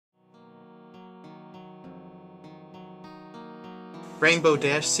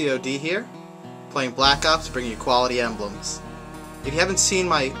RainbowDashCoD here, playing Black Ops, bringing you quality emblems. If you haven't seen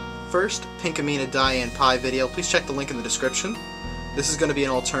my first Pinkamena Diane Pie video, please check the link in the description. This is going to be an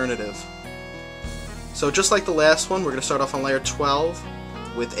alternative. So just like the last one, we're going to start off on layer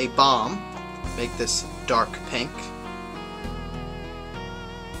 12 with a bomb. Make this dark pink.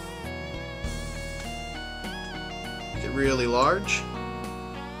 Make it really large.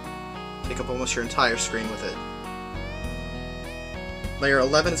 Take up almost your entire screen with it. Layer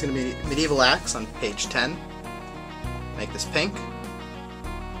 11 is going to be Medieval Axe on page 10. Make this pink.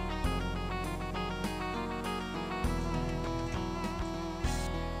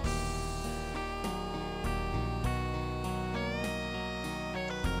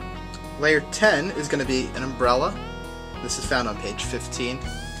 Layer 10 is going to be an umbrella. This is found on page 15.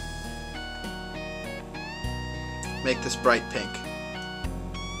 Make this bright pink.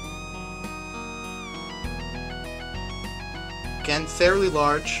 Again, fairly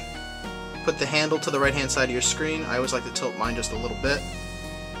large. Put the handle to the right hand side of your screen. I always like to tilt mine just a little bit.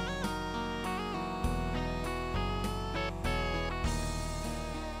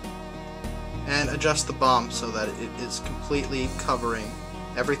 And adjust the bomb so that it is completely covering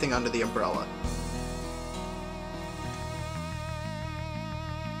everything under the umbrella.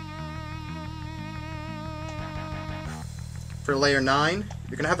 For layer 9,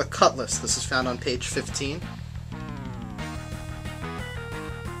 you're going to have a cutlass. This is found on page 15.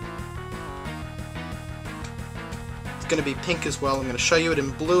 It's going to be pink as well. I'm going to show you it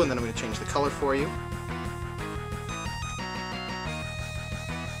in blue and then I'm going to change the color for you.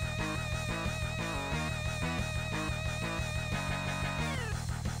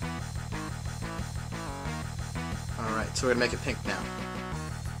 Alright, so we're going to make it pink now.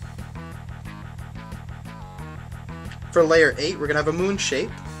 For layer 8, we're going to have a moon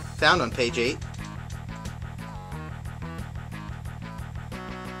shape, found on page 8.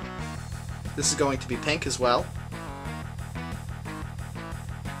 This is going to be pink as well.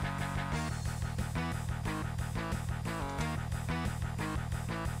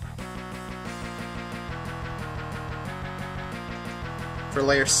 For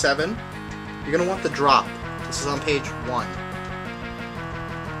layer 7, you're going to want the drop. This is on page 1.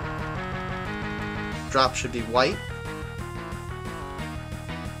 Drop should be white.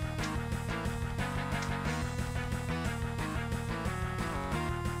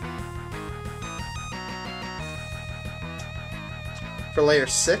 For layer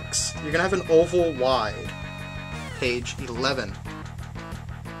 6, you're going to have an oval wide. Page 11.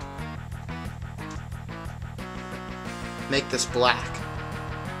 Make this black.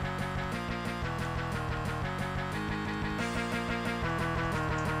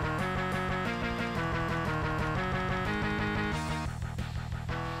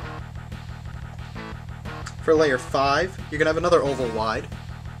 For layer 5, you're going to have another oval wide.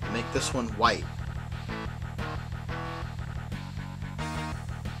 Make this one white.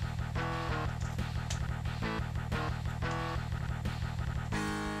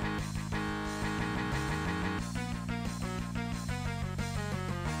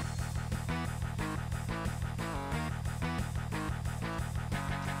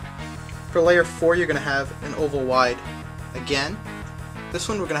 For layer 4, you're going to have an oval wide again. This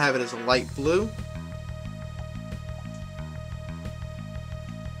one we're going to have it as a light blue.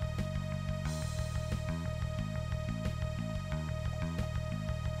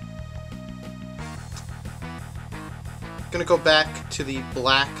 Going to go back to the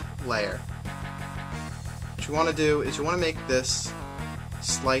black layer. What you want to do is you want to make this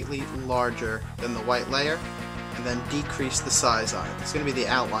slightly larger than the white layer and then decrease the size on it. It's going to be the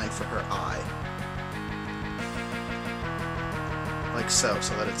outline for her eye. Like so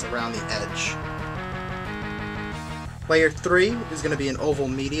that it's around the edge. Layer 3 is going to be an oval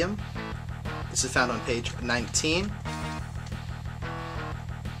medium. This is found on page 19.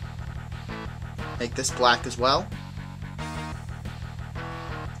 Make this black as well.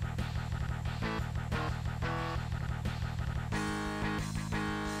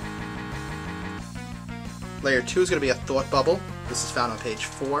 Layer 2 is going to be a thought bubble. This is found on page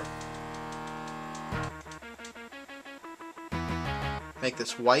 4. Make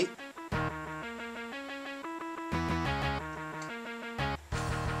this white.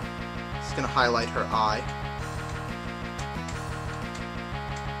 It's going to highlight her eye.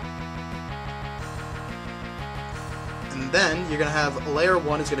 And then you're going to have layer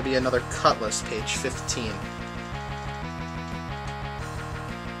 1 is going to be another cutlass, page 15.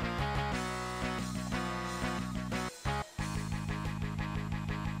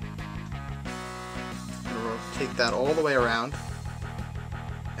 Take that all the way around,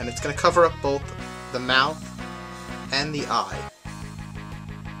 and it's going to cover up both the mouth and the eye.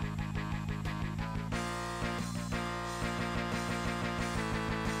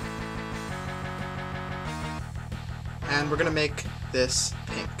 And we're going to make this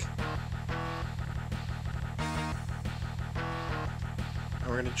pink. And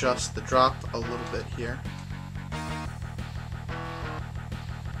we're going to adjust the drop a little bit here.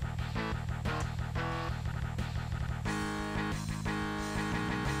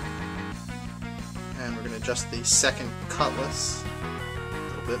 And we're going to adjust the second cutlass a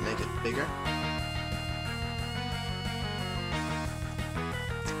little bit, make it bigger.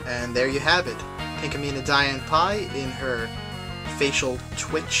 And there you have it, Pinkamena Diane Pie in her facial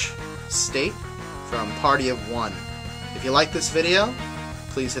twitch state from Party of One. If you like this video,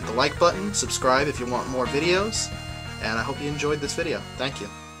 please hit the like button, subscribe if you want more videos, and I hope you enjoyed this video. Thank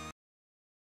you.